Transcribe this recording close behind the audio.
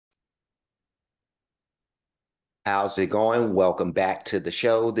How's it going? Welcome back to the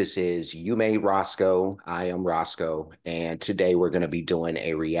show. This is You Made Roscoe. I am Roscoe, and today we're going to be doing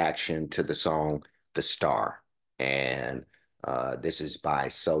a reaction to the song "The Star," and this is by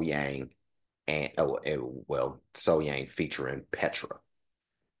Sohyang Sohyang featuring Petra.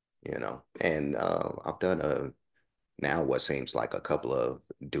 And I've done a now what seems like a couple of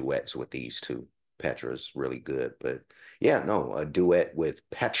duets with these two. Petra's really good, but yeah, no, a duet with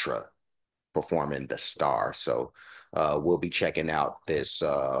Petra performing The Star. So we'll be checking out this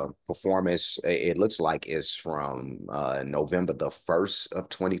performance. It looks like it's from November the 1st of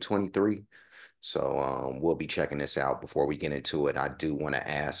 2023. So we'll be checking this out. Before we get into it, I do want to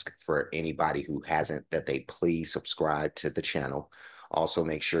ask for anybody who hasn't that they please subscribe to the channel. Also,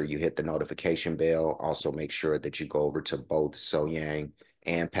 make sure you hit the notification bell. Also, make sure that you go over to both Sohyang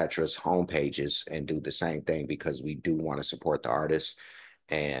and Petra's homepages and do the same thing because we do want to support the artists.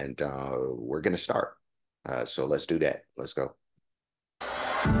 And we're going to start. So let's do that. Let's go.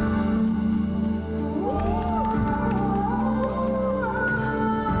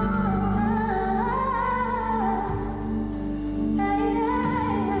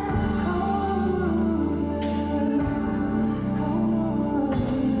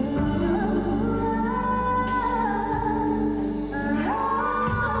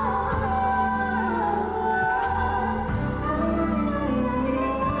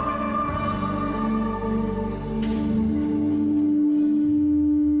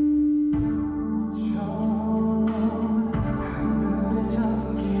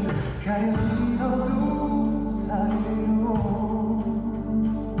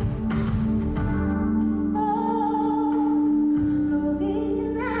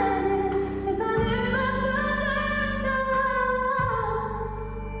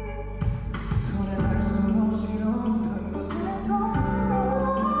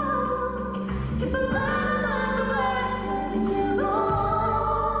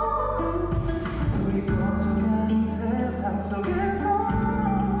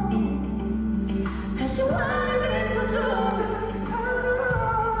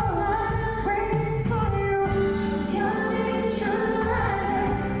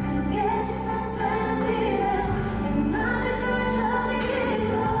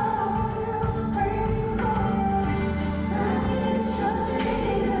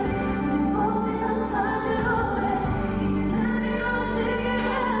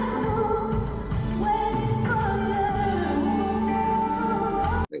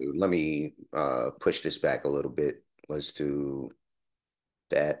 Let me push this back a little bit. Let's do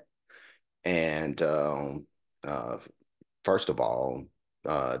that. And uh, first of all,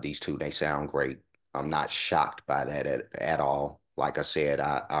 these two, they sound great. I'm not shocked by that at all. Like I said,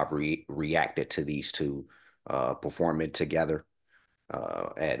 I've reacted to these two performing together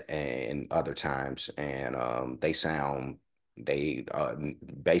at and other times, and they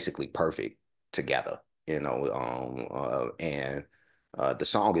basically perfect together. And the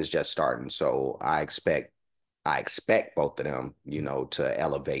song is just starting, so I expect both of them, to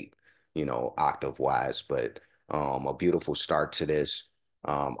elevate, octave wise, but a beautiful start to this.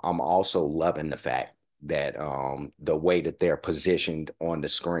 I'm also loving the fact that the way that they're positioned on the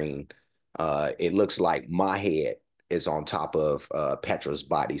screen, it looks like my head is on top of Petra's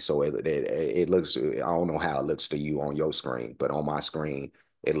body. So it looks, I don't know how it looks to you on your screen, but on my screen,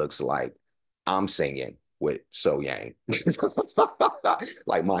 it looks like I'm singing with So Yang.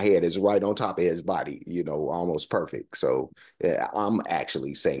 Like my head is right on top of his body, almost perfect. So yeah, I'm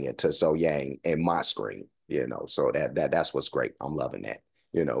actually singing to So Yang in my screen, so that's what's great. I'm loving that,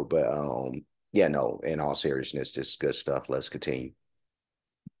 but yeah, no, in all seriousness, just good stuff. Let's continue.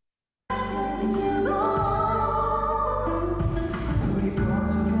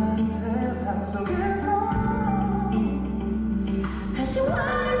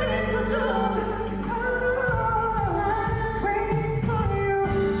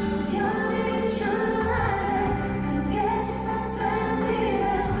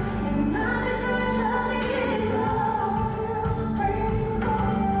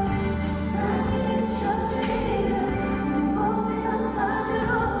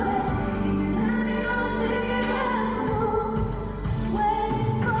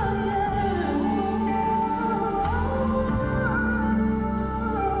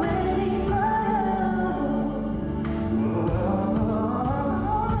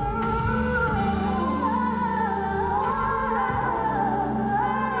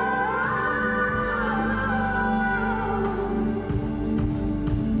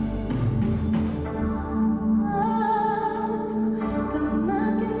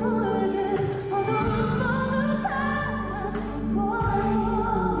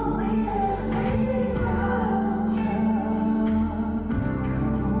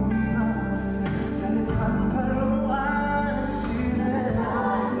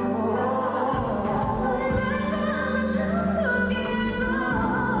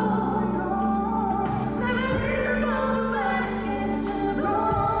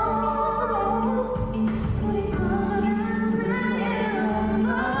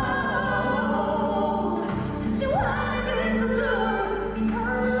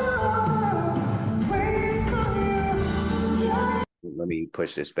 let me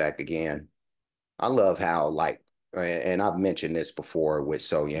push this back again. I love how like, and I've mentioned this before with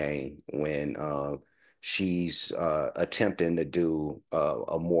So Yang when she's attempting to do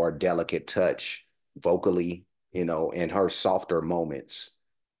a more delicate touch vocally, in her softer moments,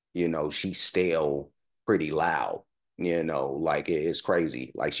 she's still pretty loud, like it's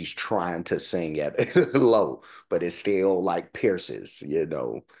crazy. Like she's trying to sing at low, but it still like pierces,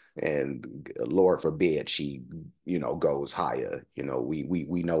 and Lord forbid she, goes higher.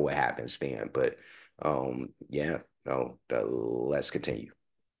 We know what happens then. But yeah, no, let's continue.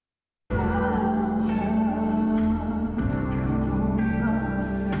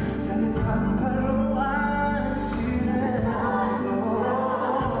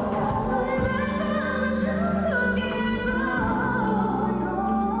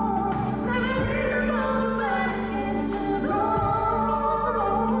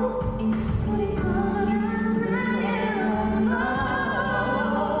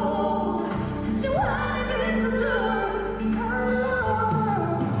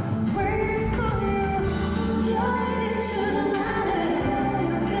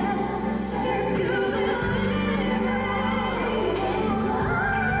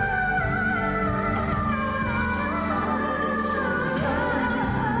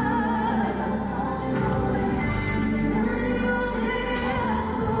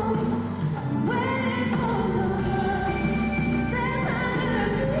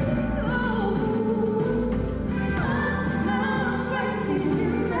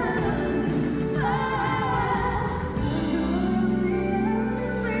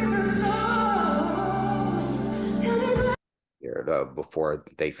 Here, before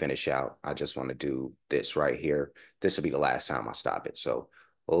they finish out, I just want to do this right here. This will be the last time I stop it. So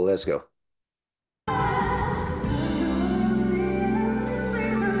let's go.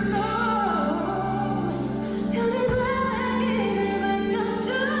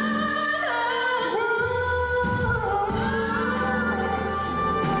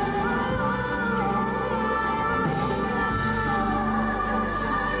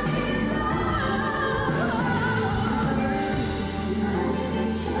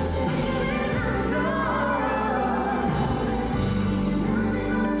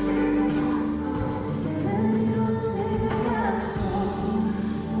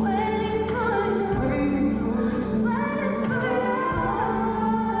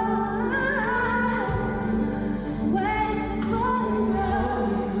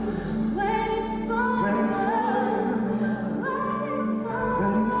 네, 정말 너무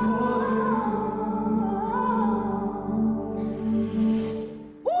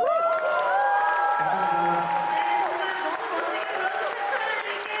멋지게 불러주신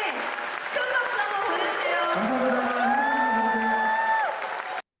펜타라님께 큰 박수 한번 보내주세요.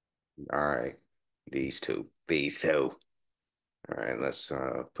 All right. These two. These two. All right, let's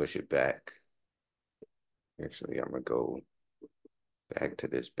push it back. Actually, I'm gonna go back to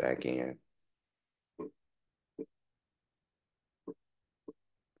this back end.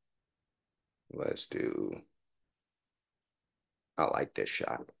 Let's do, I like this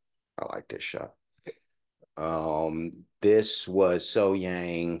shot. I like this shot. This was So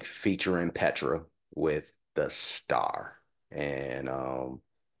Yang featuring Petra with The Star. And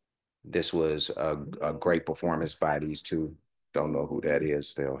this was a great performance by these two. Don't know who that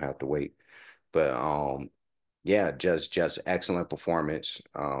is. They'll have to wait. But yeah, just excellent performance.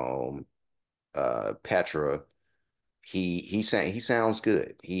 Petra, he sounds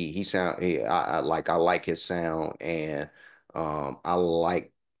good. I like his sound, and I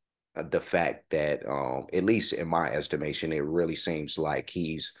like the fact that at least in my estimation, it really seems like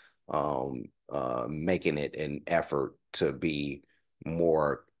he's making it an effort to be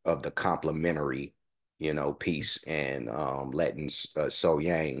more of the complimentary, piece, and letting So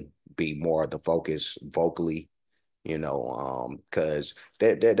Yang be more of the focus vocally, because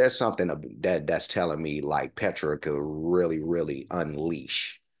there's something that's telling me like Petra could really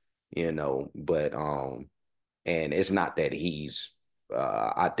unleash, but and it's not that he's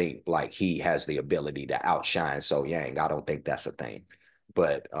I think like he has the ability to outshine So Yang. I don't think that's a thing.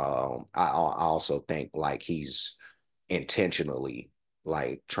 But I also think like he's intentionally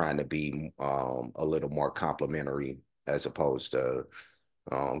like trying to be a little more complimentary as opposed to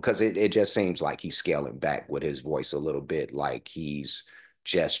because it just seems like he's scaling back with his voice a little bit, like he's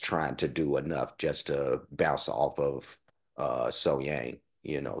just trying to do enough just to bounce off of So Yang,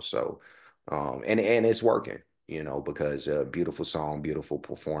 so and it's working, because beautiful song, beautiful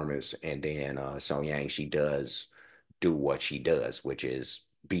performance, and then So Yang, she does do what she does, which is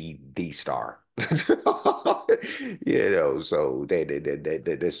be the star. So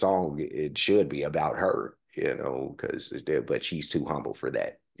the song, it should be about her, because but she's too humble for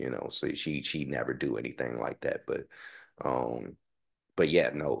that, so she never do anything like that. Um, but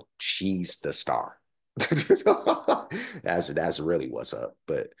yeah, no, she's the star. That's really what's up.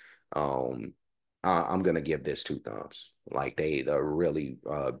 But um, I'm gonna give this two thumbs. Like the really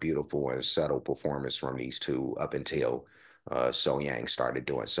beautiful and subtle performance from these two up until So started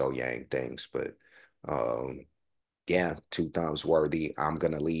doing So things. But um, yeah, two thumbs worthy. I'm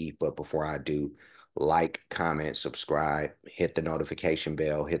gonna leave, but before I do, like, comment, subscribe, hit the notification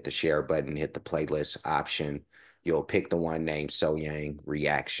bell, hit the share button, hit the playlist option. You'll pick the one named So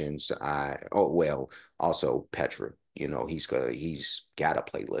reactions. Also Petra. He's got a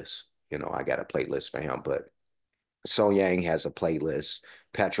playlist. I got a playlist for him, but Sohyang has a playlist.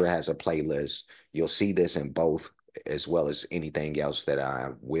 Petra has a playlist. You'll see this in both, as well as anything else that I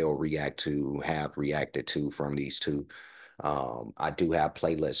will react to, have reacted to from these two. I do have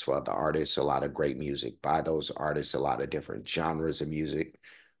playlists for other artists, a lot of great music by those artists, a lot of different genres of music.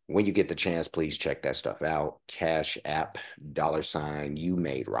 When you get the chance, please check that stuff out. Cash App, $ you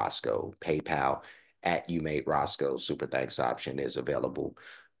made Roscoe, PayPal at you made Roscoe. Super thanks option is available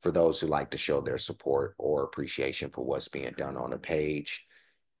for those who like to show their support or appreciation for what's being done on the page.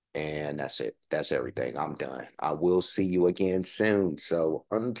 And that's it. That's everything. I'm done. I will see you again soon. So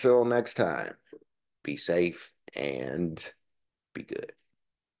until next time, be safe and be good.